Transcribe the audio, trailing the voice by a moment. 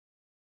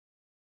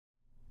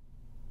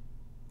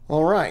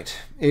Alright,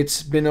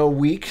 it's been a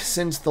week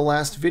since the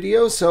last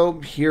video,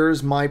 so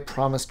here's my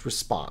promised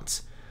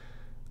response.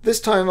 This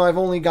time I've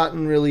only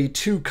gotten really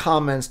 2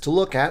 comments to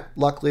look at.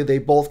 Luckily they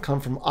both come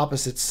from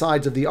opposite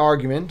sides of the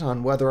argument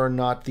on whether or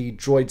not the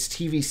Droids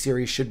TV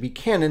series should be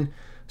canon,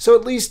 so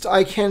at least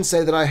I can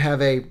say that I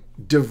have a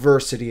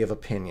diversity of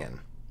opinion.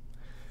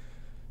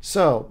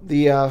 So,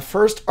 the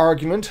first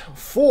argument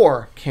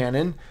for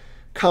canon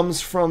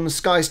comes from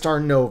Skystar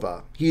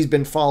Nova. He's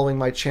been following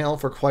my channel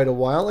for quite a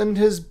while and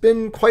has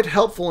been quite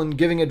helpful in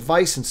giving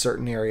advice in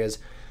certain areas.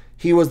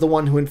 He was the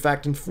one who in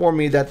fact informed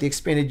me that the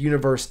expanded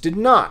universe did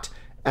not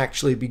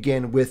actually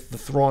begin with the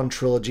Thrawn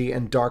trilogy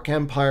and Dark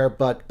Empire,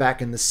 but back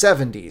in the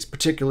 70s,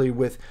 particularly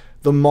with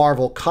the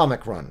Marvel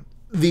comic run.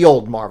 The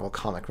old Marvel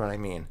comic run, I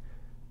mean.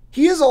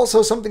 He is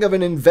also something of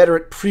an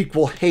inveterate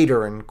prequel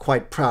hater and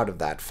quite proud of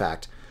that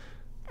fact.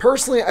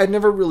 Personally, I'd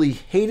never really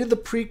hated the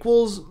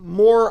prequels,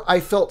 more I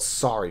felt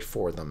sorry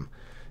for them,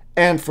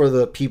 and for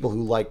the people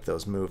who liked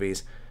those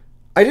movies.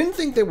 I didn't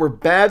think they were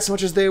bad so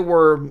much as they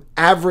were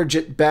average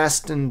at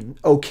best and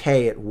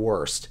okay at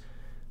worst.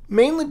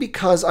 Mainly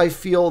because I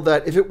feel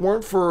that if it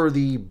weren't for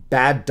the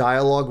bad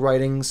dialogue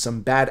writing,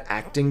 some bad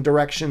acting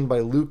direction by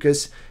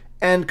Lucas,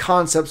 and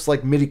concepts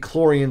like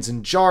midichlorians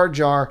and Jar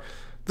Jar,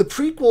 the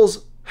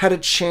prequels had a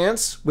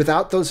chance.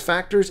 Without those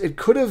factors, it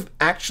could have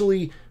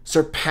actually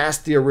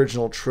surpassed the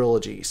original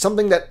trilogy,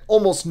 something that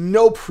almost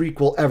no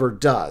prequel ever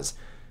does.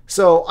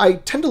 So I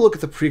tend to look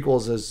at the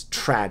prequels as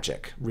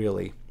tragic,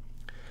 really.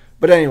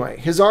 But anyway,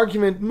 his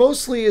argument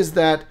mostly is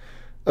that,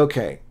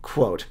 okay,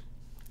 quote,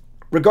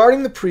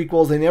 regarding the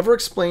prequels, they never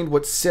explained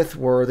what Sith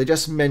were, they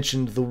just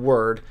mentioned the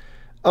word.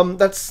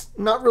 That's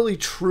not really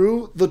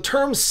true. The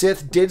term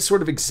Sith did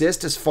sort of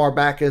exist as far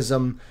back as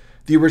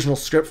the original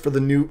script for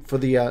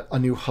A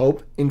New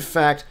Hope. In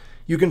fact,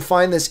 you can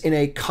find this in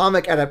a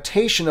comic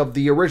adaptation of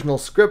the original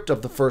script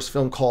of the first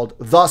film called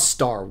The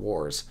Star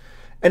Wars.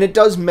 And it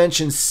does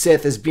mention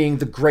Sith as being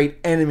the great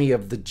enemy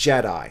of the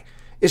Jedi.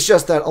 It's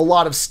just that a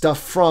lot of stuff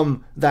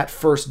from that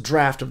first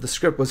draft of the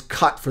script was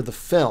cut for the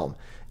film.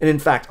 And in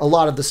fact, a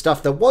lot of the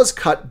stuff that was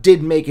cut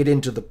did make it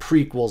into the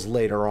prequels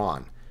later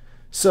on.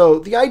 So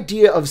the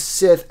idea of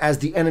Sith as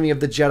the enemy of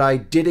the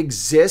Jedi did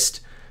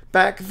exist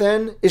back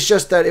then. It's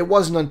just that it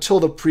wasn't until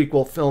the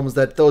prequel films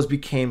that those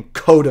became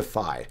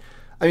codified.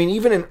 I mean,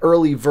 even in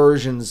early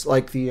versions,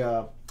 like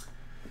the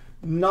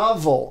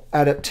novel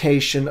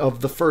adaptation of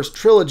the first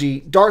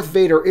trilogy, Darth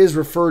Vader is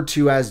referred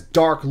to as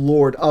Dark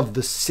Lord of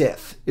the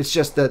Sith. It's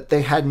just that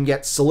they hadn't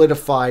yet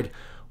solidified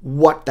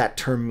what that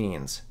term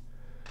means.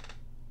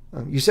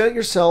 You said it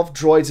yourself,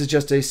 Droids is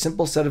just a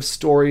simple set of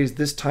stories,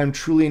 this time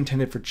truly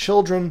intended for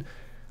children.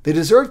 They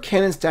deserve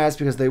canon status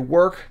because they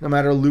work, no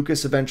matter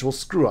Lucas' eventual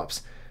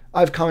screw-ups.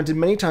 I've commented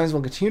many times and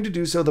will continue to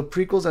do so. The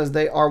prequels as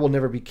they are will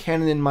never be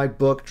canon in my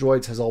book.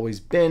 Droids has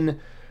always been.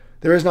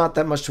 There is not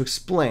that much to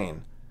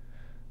explain.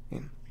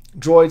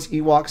 Droids,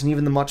 Ewoks, and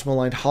even the much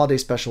maligned holiday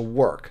special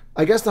work.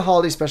 I guess the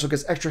holiday special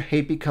gets extra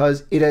hate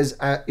because it is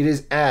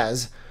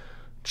as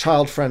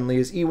child-friendly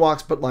as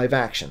Ewoks, but live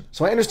action.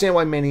 So I understand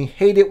why many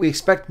hate it. We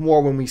expect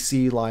more when we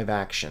see live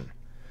action.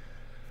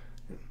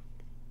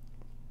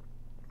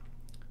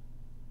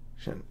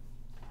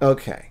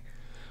 Okay.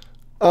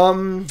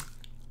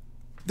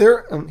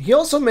 He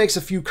also makes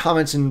a few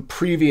comments in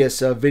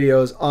previous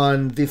videos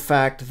on the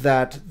fact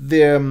that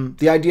the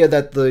idea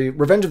that the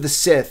Revenge of the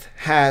Sith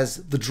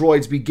has the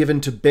droids be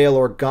given to Bail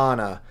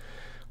Organa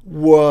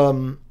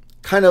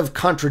kind of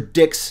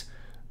contradicts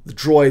the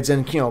droids,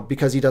 and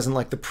because he doesn't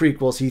like the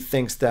prequels, he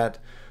thinks that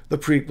the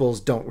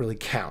prequels don't really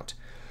count,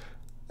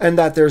 and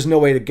that there's no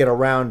way to get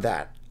around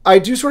that. I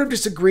do sort of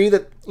disagree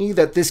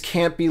that this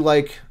can't be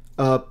like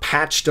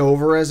patched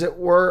over, as it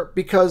were,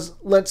 because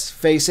let's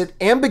face it,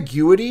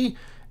 ambiguity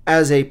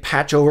as a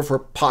patch over for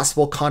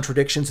possible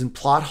contradictions and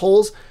plot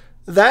holes,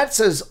 that's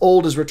as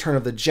old as Return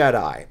of the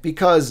Jedi,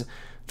 because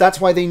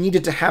that's why they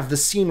needed to have the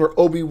scene where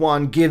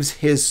Obi-Wan gives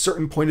his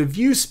certain point of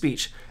view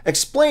speech,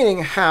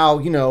 explaining how,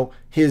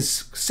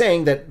 his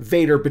saying that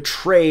Vader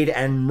betrayed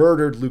and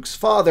murdered Luke's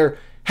father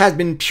has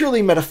been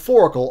purely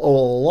metaphorical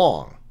all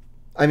along.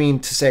 I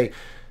mean, to say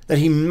that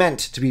he meant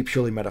to be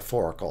purely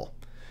metaphorical.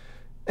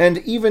 And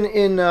even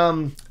in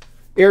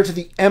Heir to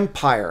the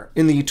Empire,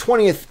 in the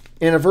 20th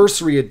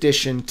anniversary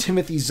edition,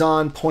 Timothy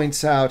Zahn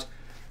points out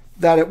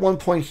that at one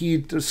point he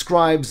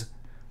describes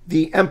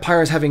the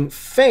Empire as having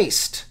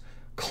faced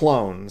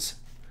clones.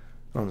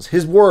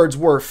 His words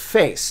were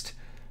faced.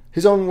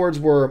 His own words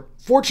were,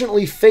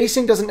 fortunately,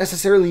 facing doesn't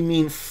necessarily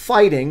mean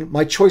fighting.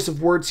 My choice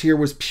of words here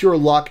was pure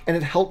luck, and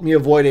it helped me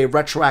avoid a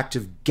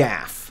retroactive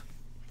gaffe.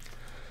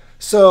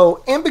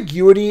 So,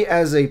 ambiguity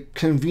as a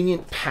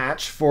convenient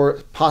patch for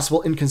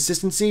possible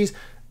inconsistencies,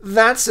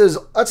 that's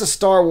a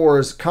Star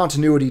Wars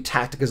continuity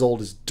tactic as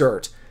old as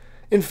dirt.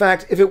 In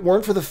fact, if it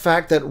weren't for the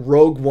fact that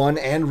Rogue One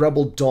and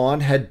Rebel Dawn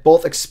had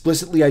both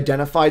explicitly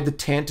identified the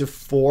Tantive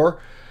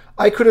 4,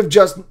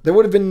 there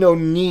would have been no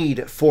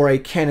need for a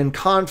canon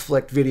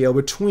conflict video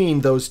between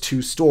those two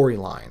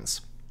storylines.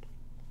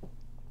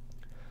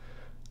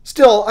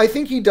 Still, I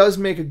think he does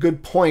make a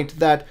good point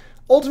that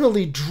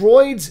ultimately,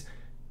 Droids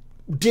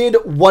did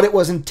what it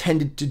was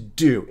intended to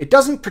do. It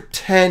doesn't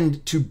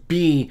pretend to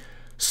be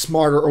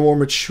smarter or more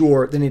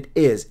mature than it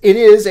is. It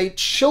is a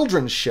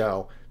children's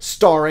show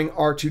starring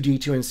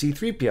R2-D2 and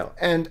C-3PO.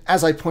 And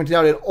as I pointed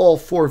out in all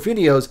 4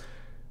 videos,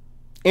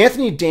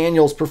 Anthony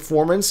Daniels'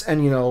 performance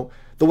and,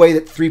 the way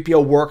that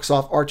 3PO works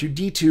off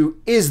R2-D2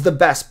 is the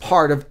best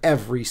part of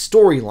every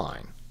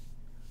storyline.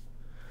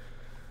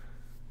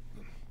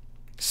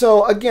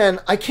 So again,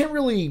 I can't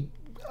really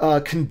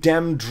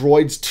condemn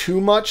Droids too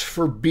much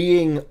for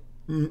being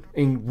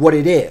in what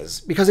it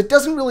is, because it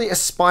doesn't really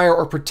aspire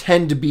or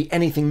pretend to be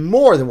anything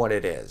more than what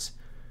it is.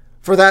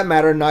 For that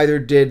matter, neither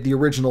did the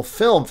original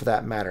film, for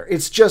that matter.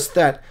 It's just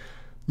that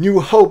New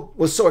Hope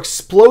was so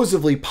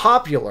explosively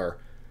popular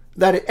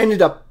that it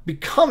ended up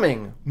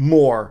becoming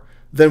more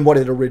than what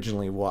it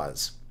originally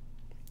was.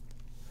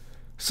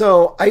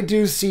 So I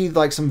do see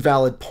like some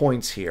valid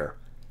points here.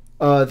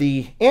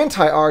 The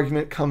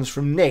anti-argument comes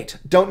from Nate.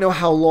 Don't know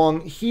how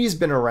long he's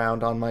been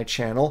around on my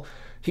channel.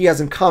 He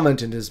hasn't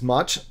commented as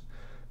much,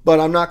 but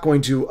I'm not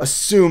going to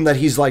assume that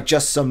he's like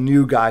just some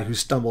new guy who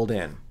stumbled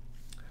in.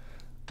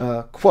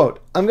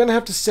 Quote, I'm going to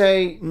have to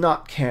say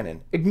not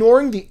canon.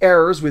 Ignoring the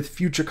errors with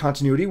future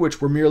continuity,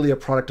 which were merely a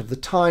product of the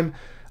time,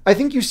 I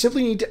think you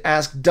simply need to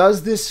ask,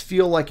 does this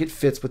feel like it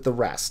fits with the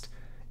rest?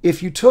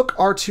 If you took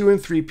R2 and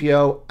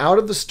 3PO out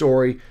of the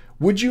story,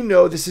 would you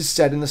know this is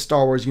set in the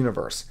Star Wars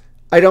universe?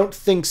 I don't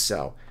think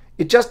so.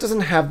 It just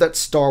doesn't have that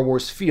Star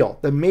Wars feel.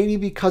 That maybe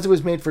because it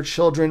was made for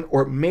children,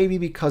 or maybe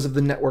because of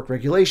the network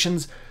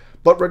regulations,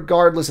 but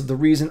regardless of the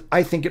reason,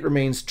 I think it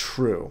remains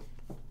true.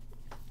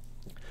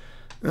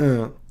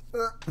 Yeah,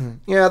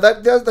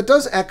 that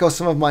does echo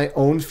some of my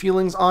own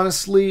feelings,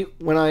 honestly,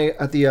 when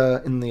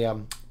in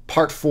the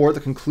part 4, the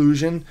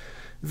conclusion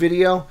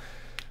video.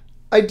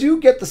 I do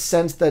get the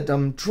sense that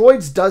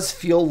Droids does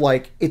feel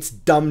like it's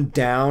dumbed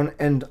down,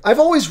 and I've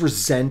always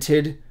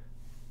resented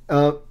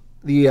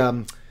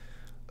the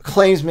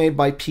claims made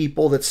by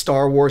people that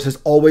Star Wars has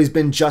always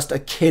been just a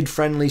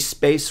kid-friendly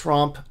space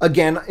romp.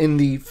 Again, in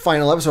the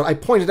final episode, I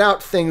pointed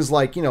out things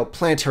like,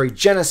 planetary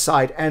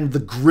genocide and the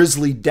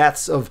grisly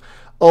deaths of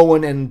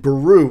Owen and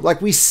Beru.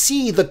 Like, we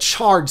see the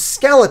charred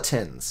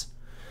skeletons.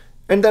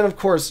 And then, of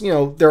course,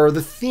 there are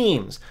the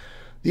themes.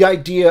 The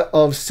idea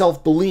of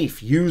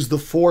self-belief, use the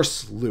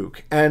Force,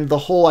 Luke, and the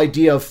whole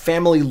idea of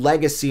family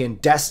legacy and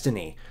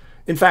destiny.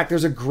 In fact,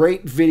 there's a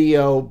great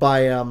video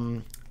by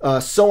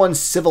So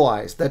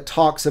Uncivilized that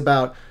talks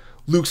about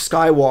Luke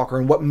Skywalker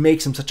and what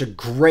makes him such a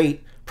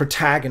great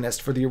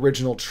protagonist for the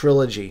original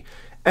trilogy.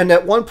 And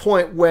at one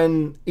point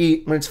when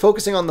it's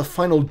focusing on the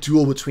final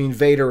duel between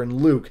Vader and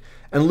Luke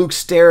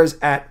stares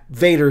at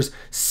Vader's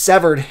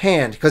severed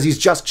hand because he's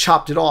just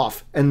chopped it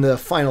off in the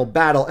final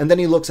battle, and then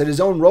he looks at his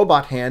own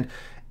robot hand,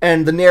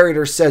 and the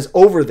narrator says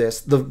over this,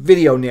 the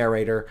video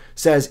narrator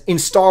says, in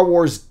Star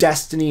Wars,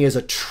 destiny is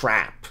a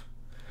trap.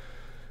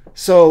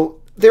 So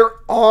there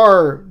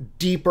are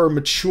deeper,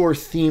 mature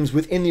themes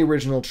within the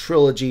original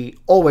trilogy,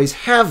 always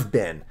have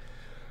been.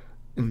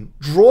 And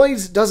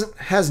Droids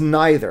has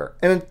neither.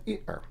 And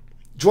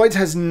Droids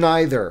has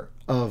neither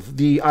of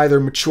the either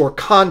mature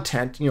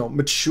content,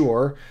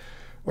 mature,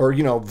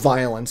 or,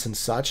 violence and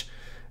such.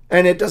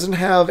 And it doesn't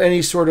have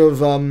any sort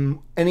of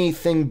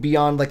anything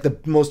beyond like the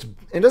most...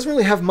 It doesn't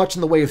really have much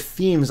in the way of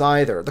themes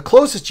either. The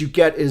closest you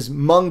get is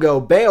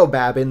Mungo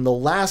Baobab in the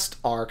last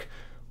arc,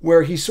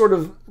 where he sort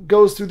of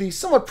goes through the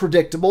somewhat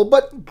predictable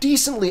but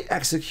decently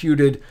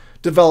executed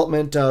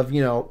development of,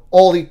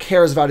 all he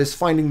cares about is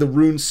finding the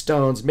rune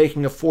stones,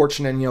 making a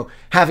fortune, and,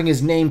 having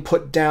his name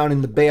put down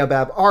in the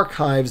Baobab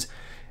archives,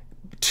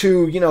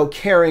 to,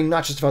 caring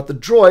not just about the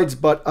droids,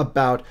 but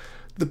about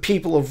the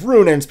people of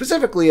Rune, and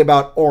specifically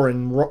about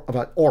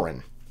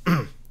Orin.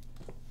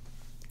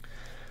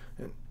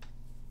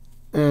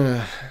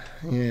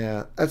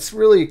 Yeah, that's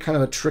really kind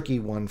of a tricky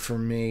one for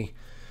me.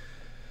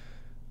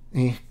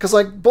 Because,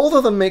 both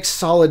of them make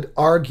solid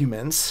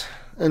arguments,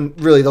 and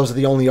really those are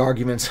the only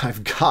arguments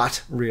I've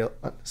got,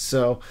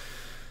 so,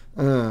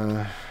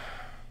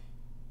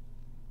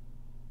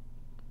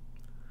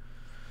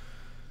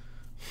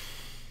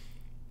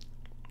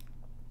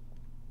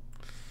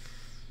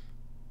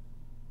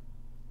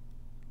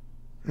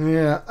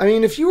 yeah, I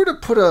mean, if you were to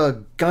put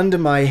a gun to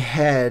my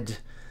head,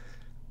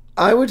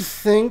 I would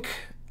think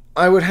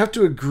I would have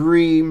to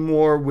agree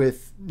more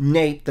with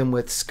Nate than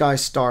with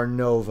Skystar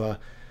Nova.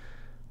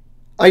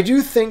 I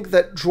do think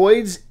that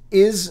Droids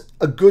is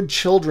a good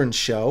children's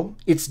show.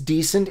 It's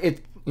decent.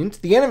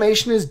 The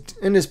animation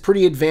is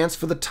pretty advanced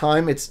for the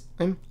time.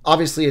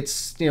 Obviously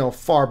it's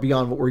far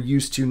beyond what we're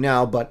used to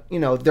now, but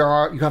you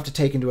have to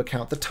take into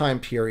account the time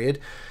period.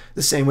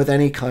 The same with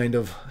any kind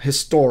of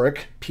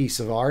historic piece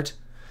of art.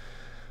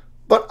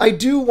 But I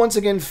do once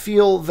again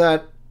feel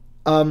that,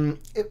 and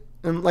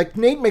like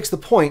Nate makes the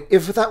point,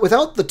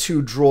 without the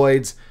two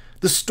droids,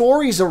 the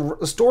stories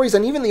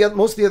and even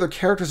most of the other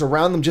characters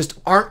around them just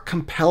aren't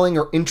compelling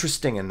or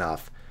interesting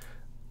enough.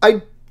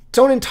 I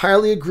don't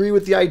entirely agree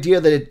with the idea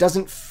that it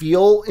doesn't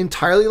feel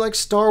entirely like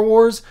Star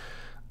Wars.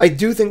 I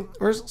do think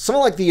some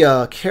of like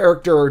the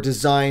character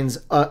designs,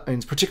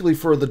 and particularly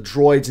for the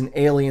droids and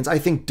aliens, I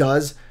think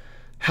does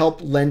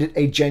help lend it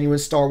a genuine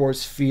Star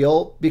Wars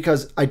feel,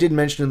 because I did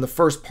mention in the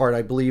first part,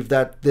 I believe,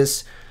 that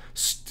this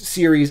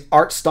series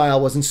art style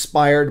was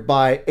inspired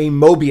by a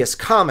Moebius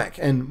comic,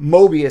 and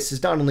Moebius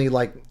is not only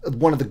like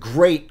one of the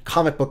great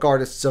comic book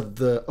artists of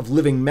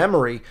living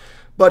memory,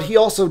 but he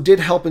also did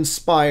help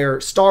inspire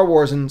Star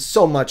Wars and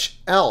so much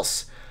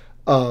else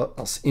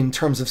in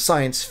terms of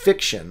science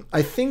fiction.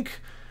 I think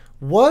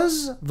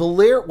was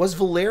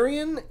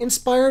Valerian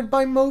inspired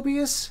by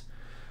Moebius?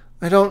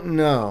 I don't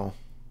know.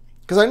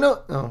 Because I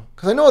know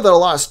that a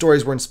lot of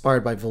stories were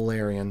inspired by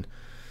Valerian.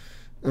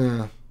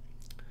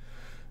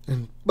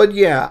 But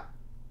yeah,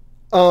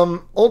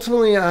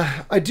 ultimately,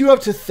 I do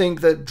have to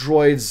think that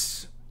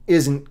Droids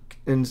isn't,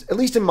 at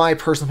least in my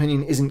personal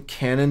opinion, isn't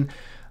canon.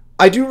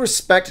 I do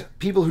respect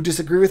people who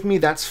disagree with me.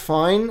 That's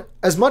fine.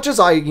 As much as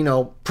I,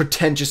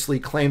 pretentiously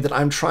claim that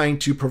I'm trying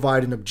to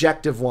provide an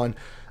objective one,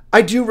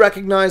 I do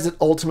recognize that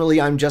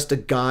ultimately I'm just a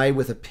guy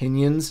with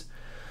opinions.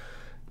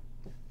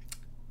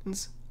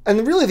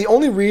 And really, the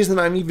only reason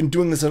I'm even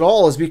doing this at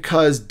all is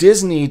because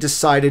Disney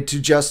decided to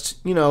just,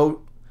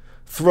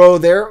 throw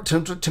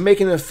to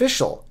make it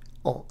official.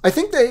 I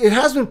think that it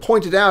has been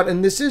pointed out,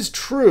 and this is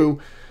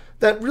true,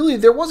 that really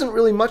there wasn't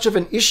really much of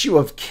an issue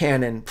of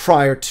canon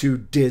prior to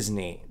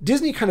Disney.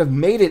 Disney kind of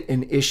made it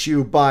an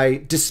issue by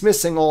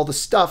dismissing all the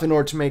stuff in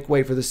order to make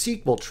way for the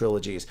sequel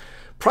trilogies.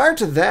 Prior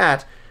to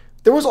that,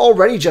 there was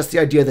already just the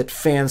idea that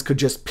fans could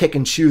just pick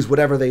and choose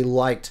whatever they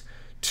liked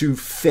to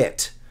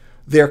fit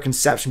their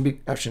conception,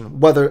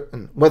 whether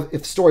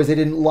if stories they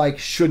didn't like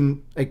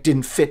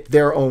didn't fit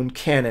their own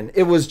canon.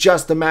 It was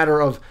just a matter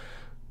of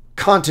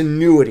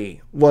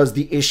continuity was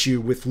the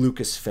issue with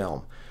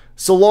Lucasfilm.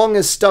 So long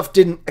as stuff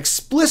didn't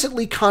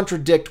explicitly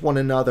contradict one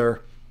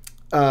another,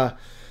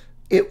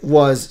 it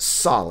was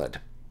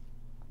solid.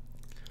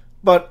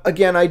 But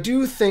again,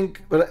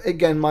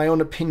 my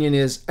own opinion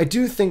is, I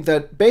do think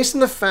that based on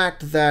the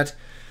fact that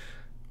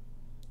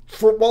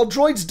while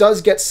Droids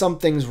does get some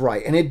things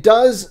right, and it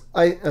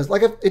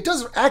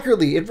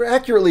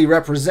accurately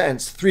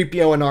represents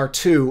 3PO and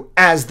R2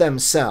 as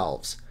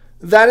themselves.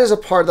 That is a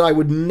part that I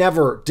would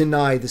never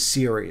deny the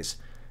series.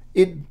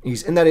 And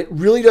that it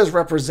really does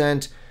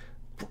represent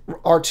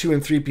R2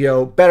 and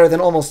 3PO better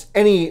than almost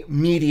any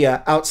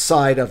media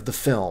outside of the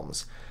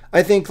films.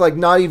 I think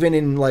not even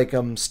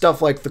in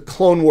stuff like the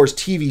Clone Wars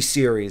TV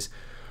series,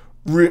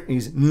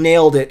 he's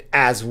nailed it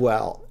as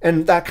well.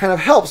 And that kind of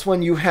helps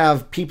when you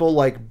have people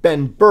like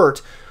Ben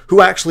Burt,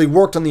 who actually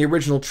worked on the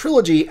original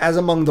trilogy as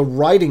among the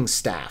writing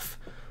staff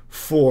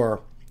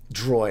for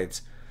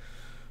Droids.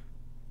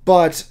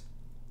 But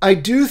I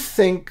do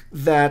think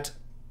that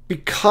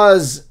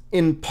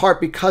in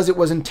part because it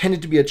was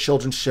intended to be a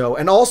children's show,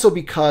 and also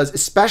because,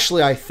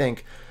 especially I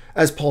think,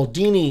 as Paul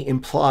Dini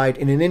implied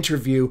in an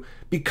interview,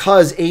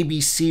 because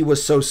ABC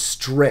was so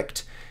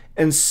strict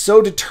and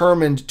so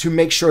determined to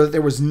make sure that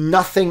there was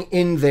nothing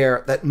in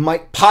there that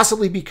might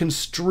possibly be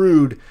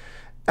construed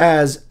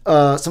as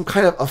some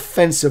kind of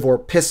offensive or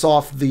piss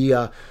off the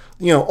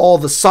all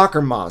the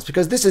soccer moms,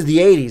 because this is the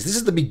 80s. This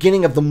is the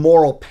beginning of the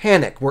moral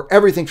panic, where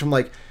everything from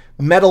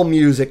metal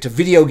music to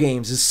video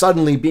games is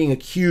suddenly being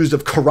accused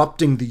of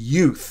corrupting the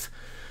youth.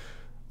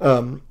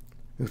 But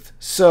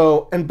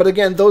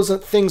again, those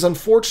things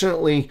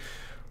unfortunately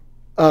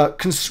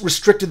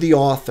restricted the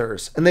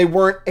authors, and they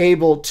weren't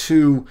able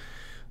to.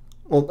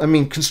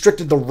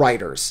 Constricted the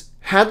writers.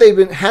 Had they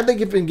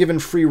been given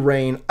free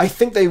reign, I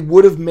think they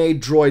would have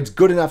made Droids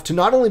good enough to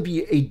not only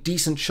be a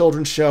decent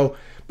children's show,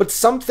 but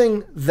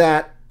something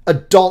that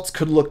adults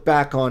could look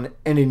back on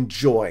and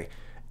enjoy.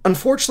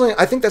 Unfortunately,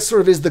 I think that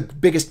sort of is the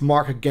biggest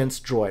mark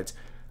against Droids.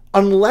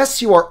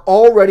 Unless you are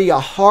already a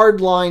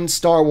hardline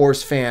Star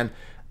Wars fan,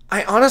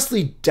 I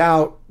honestly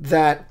doubt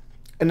that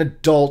an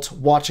adult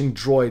watching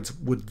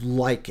Droids would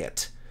like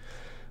it.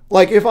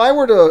 If I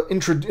were to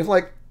introduce,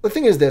 the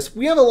thing is this: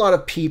 we have a lot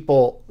of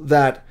people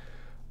that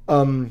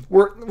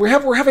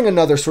we're having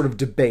another sort of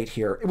debate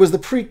here. It was the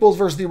prequels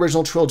versus the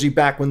original trilogy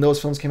back when those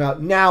films came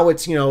out. Now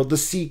it's the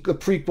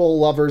prequel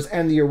lovers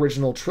and the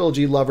original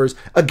trilogy lovers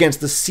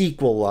against the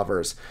sequel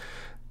lovers.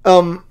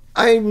 I'm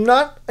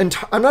not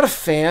a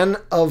fan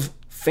of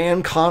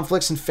fan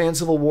conflicts and fan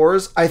civil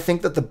wars. I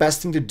think that the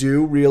best thing to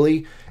do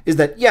really is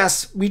that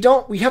yes, we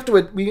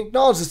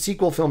acknowledge the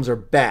sequel films are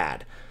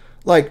bad.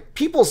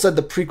 People said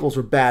the prequels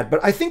were bad,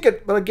 but I think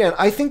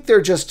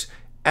they're just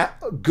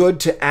good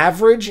to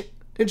average,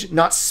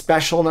 not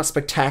special, not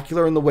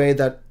spectacular in the way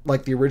that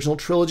the original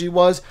trilogy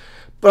was.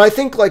 But I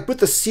think with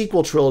the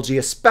sequel trilogy,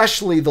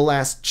 especially The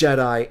Last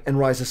Jedi and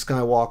Rise of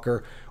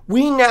Skywalker,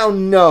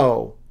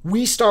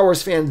 we Star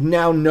Wars fans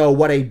now know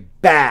what a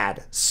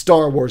bad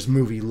Star Wars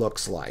movie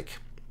looks like.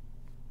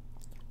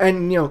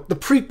 And the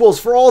prequels,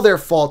 for all their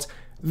faults,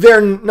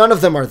 none of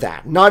them are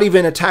that. Not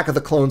even Attack of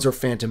the Clones or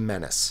Phantom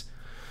Menace.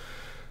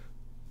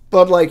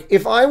 But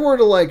if I were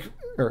to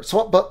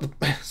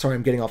sorry,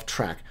 I'm getting off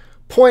track.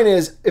 Point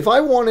is, if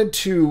I wanted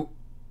to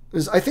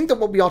is I think that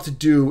what we ought to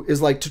do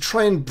is like to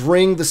try and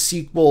bring the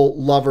sequel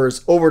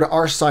lovers over to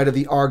our side of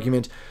the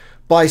argument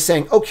by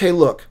saying, okay,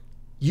 look,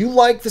 you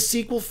like the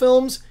sequel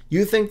films,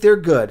 you think they're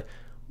good.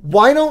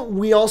 Why don't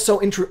we also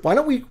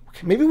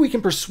maybe we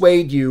can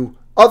persuade you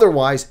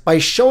otherwise by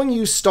showing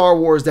you Star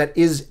Wars that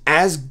is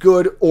as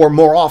good or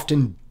more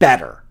often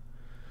better.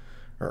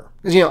 Or,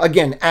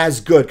 again, as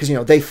good because,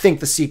 they think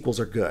the sequels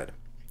are good.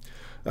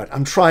 But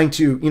I'm trying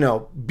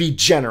to, be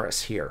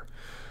generous here.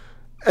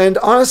 And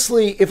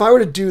honestly, if I were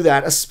to do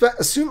that,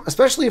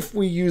 especially if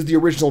we use the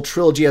original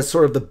trilogy as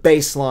sort of the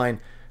baseline,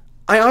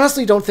 I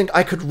honestly don't think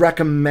I could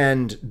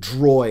recommend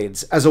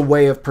Droids as a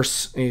way of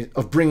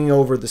bringing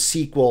over the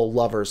sequel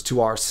lovers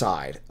to our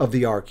side of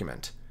the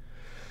argument.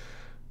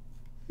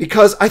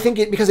 Because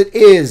it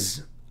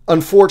is,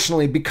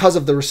 unfortunately, because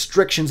of the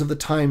restrictions of the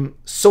time,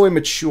 so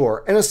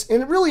immature. And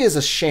it really is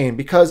a shame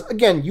because,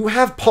 again, you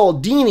have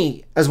Paul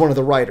Dini as one of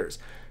the writers.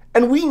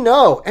 And we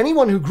know,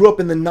 anyone who grew up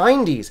in the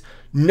 90s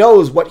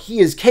knows what he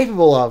is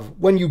capable of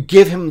when you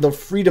give him the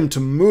freedom to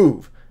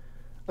move.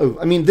 Oh,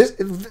 I mean,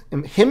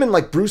 him and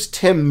like Bruce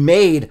Timm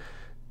made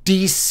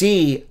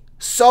DC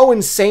so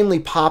insanely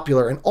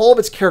popular and all of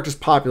its characters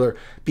popular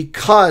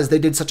because they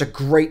did such a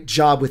great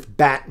job with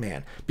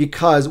Batman.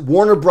 Because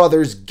Warner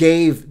Brothers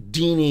gave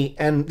Dini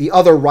and the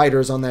other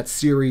writers on that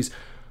series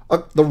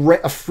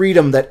a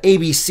freedom that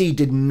ABC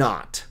did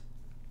not.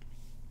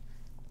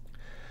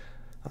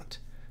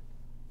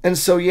 And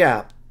so,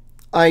 yeah,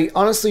 I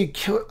honestly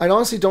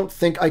don't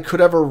think I could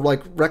ever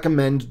like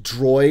recommend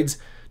Droids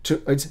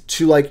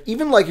to like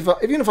even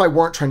if I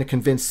weren't trying to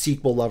convince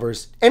sequel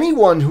lovers,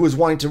 anyone who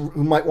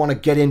might want to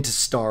get into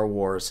Star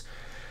Wars.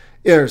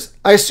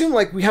 I assume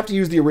like we have to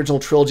use the original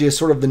trilogy as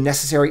sort of the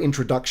necessary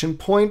introduction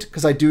point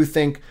because I do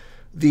think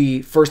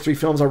the first 3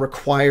 films are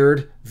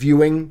required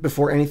viewing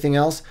before anything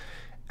else.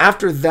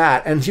 After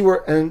that,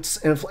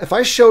 if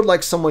I showed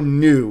like someone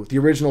new the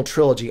original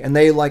trilogy and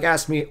they like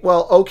asked me,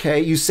 well, okay,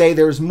 you say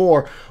there's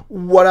more.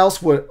 What else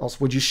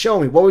would you show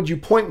me? What would you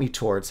point me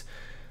towards?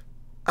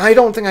 I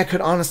don't think I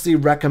could honestly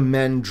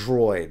recommend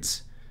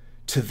Droids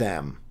to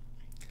them.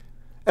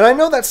 And I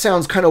know that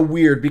sounds kind of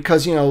weird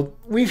because,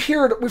 we've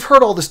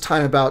heard all this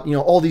time about,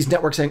 all these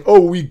networks saying, oh,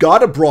 we got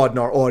to broaden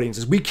our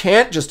audiences. We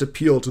can't just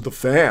appeal to the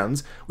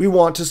fans. We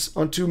want to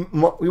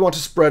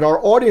spread our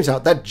audience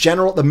out.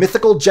 The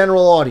mythical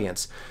general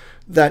audience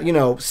that,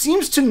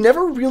 seems to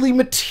never really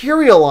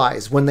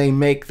materialize when they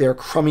make their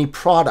crummy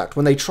product,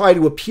 when they try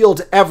to appeal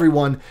to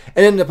everyone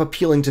and end up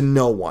appealing to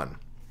no one.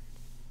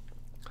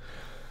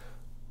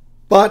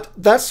 But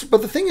the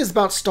thing is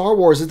about Star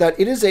Wars is that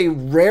it is a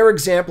rare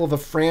example of a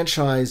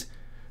franchise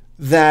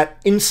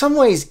that in some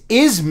ways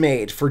is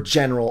made for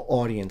general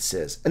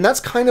audiences. And that's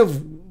kind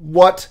of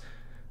why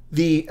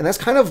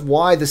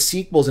the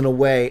sequels in a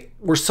way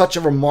were such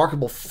a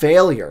remarkable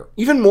failure,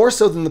 even more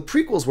so than the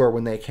prequels were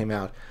when they came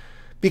out.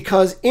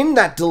 Because we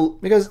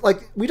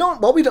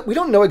don't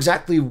know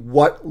exactly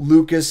what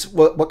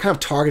kind of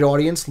target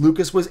audience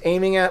Lucas was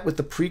aiming at with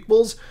the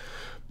prequels,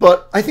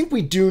 but I think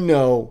we do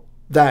know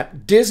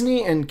that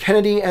Disney and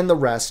Kennedy and the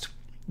rest,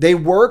 they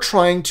were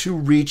trying to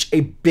reach a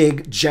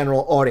big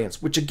general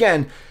audience, which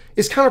again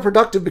is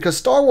counterproductive because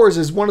Star Wars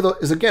is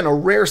again a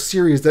rare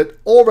series that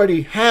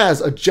already has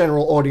a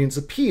general audience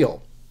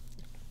appeal.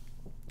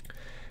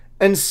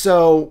 And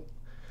so,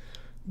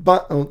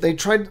 they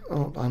tried.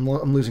 Oh, I'm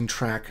losing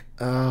track.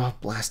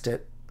 Blast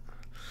it.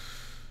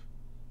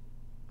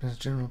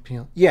 General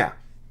appeal. Yeah.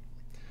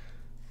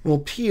 Well,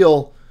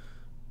 appeal.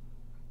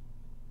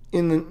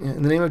 In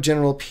the name of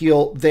general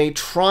appeal, they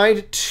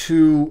tried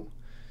to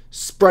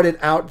spread it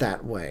out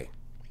that way.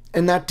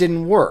 And that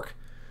didn't work.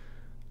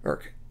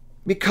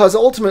 Because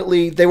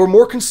ultimately, they were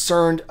more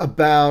concerned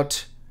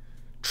about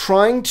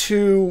trying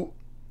to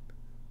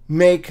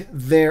make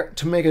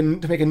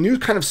a new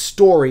kind of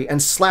story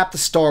and slap the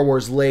Star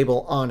Wars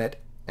label on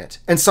it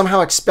and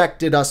somehow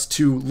expected us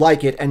to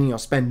like it and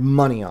spend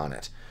money on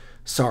it.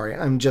 Sorry,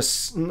 I'm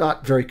just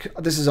not very...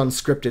 This is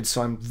unscripted,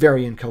 so I'm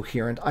very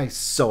incoherent. I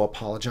so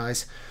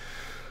apologize.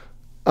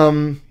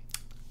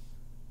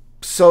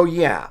 So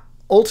yeah,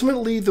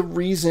 ultimately the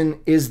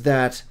reason is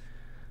that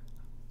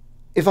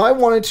if I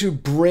wanted to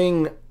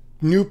bring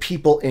new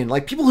people in,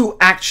 like people who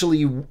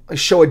actually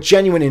show a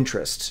genuine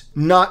interest,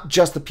 not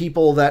just the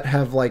people that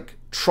have like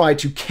tried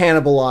to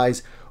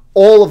cannibalize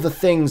all of the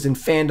things in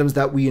fandoms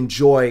that we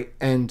enjoy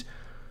and,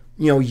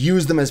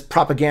 use them as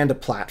propaganda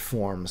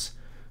platforms.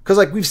 Because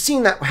like we've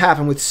seen that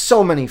happen with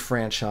so many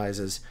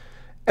franchises.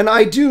 And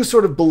I do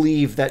sort of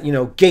believe that,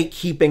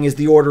 gatekeeping is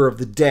the order of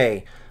the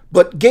day.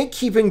 But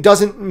gatekeeping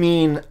doesn't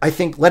mean, I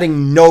think,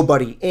 letting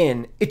nobody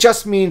in. It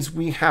just means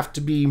we have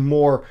to be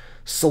more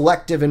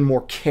selective and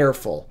more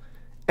careful.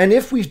 And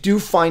if we do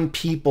find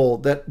people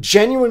that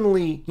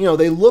genuinely,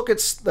 they look at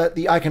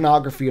the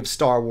iconography of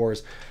Star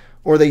Wars,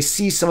 or they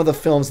see some of the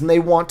films and they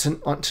want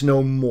to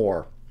know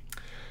more.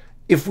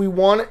 If we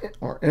want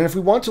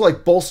to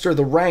like bolster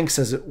the ranks,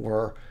 as it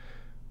were,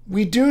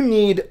 we do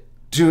need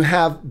to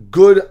have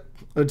good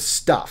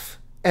stuff.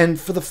 And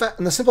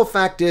the simple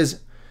fact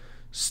is,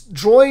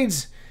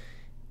 Droids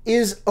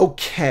is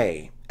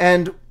okay.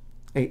 And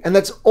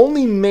that's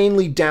only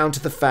mainly down to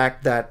the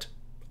fact that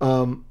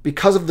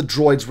because of the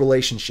droids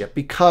relationship,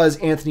 because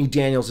Anthony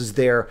Daniels is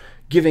there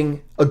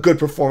giving a good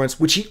performance,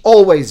 which he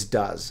always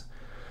does.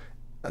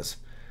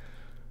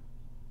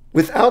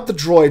 Without the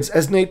droids,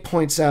 as Nate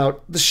points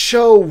out, the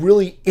show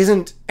really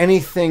isn't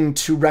anything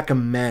to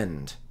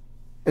recommend.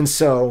 And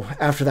so,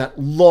 after that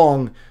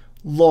long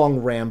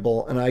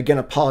ramble, and I again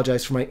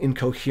apologize for my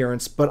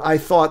incoherence, but I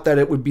thought that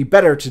it would be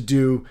better to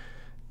do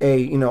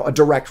a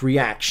direct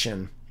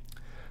reaction.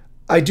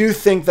 I do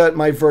think that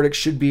my verdict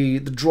should be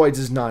the droids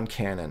is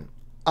non-canon.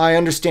 I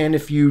understand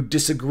if you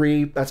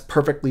disagree, that's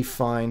perfectly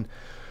fine.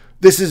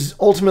 This is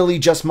ultimately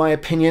just my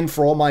opinion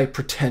for all my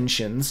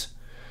pretensions.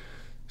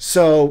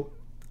 So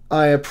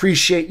I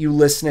appreciate you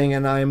listening,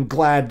 and I'm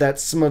glad that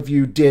some of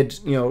you did,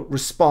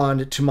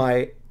 respond to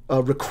my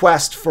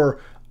request for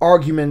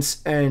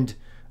arguments and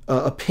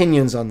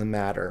opinions on the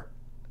matter.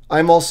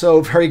 I'm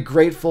also very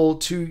grateful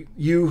to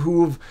you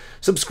who've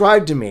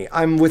subscribed to me.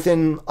 I'm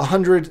within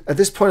 100, at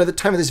this point at the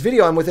time of this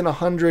video, I'm within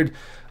 100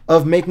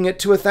 of making it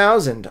to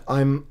 1,000.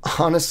 I'm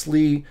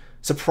honestly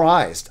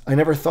surprised. I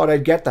never thought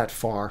I'd get that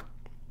far.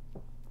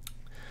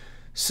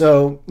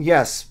 So,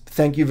 yes,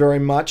 thank you very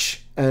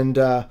much, and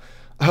I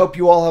hope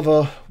you all have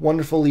a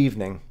wonderful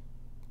evening.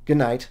 Good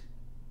night.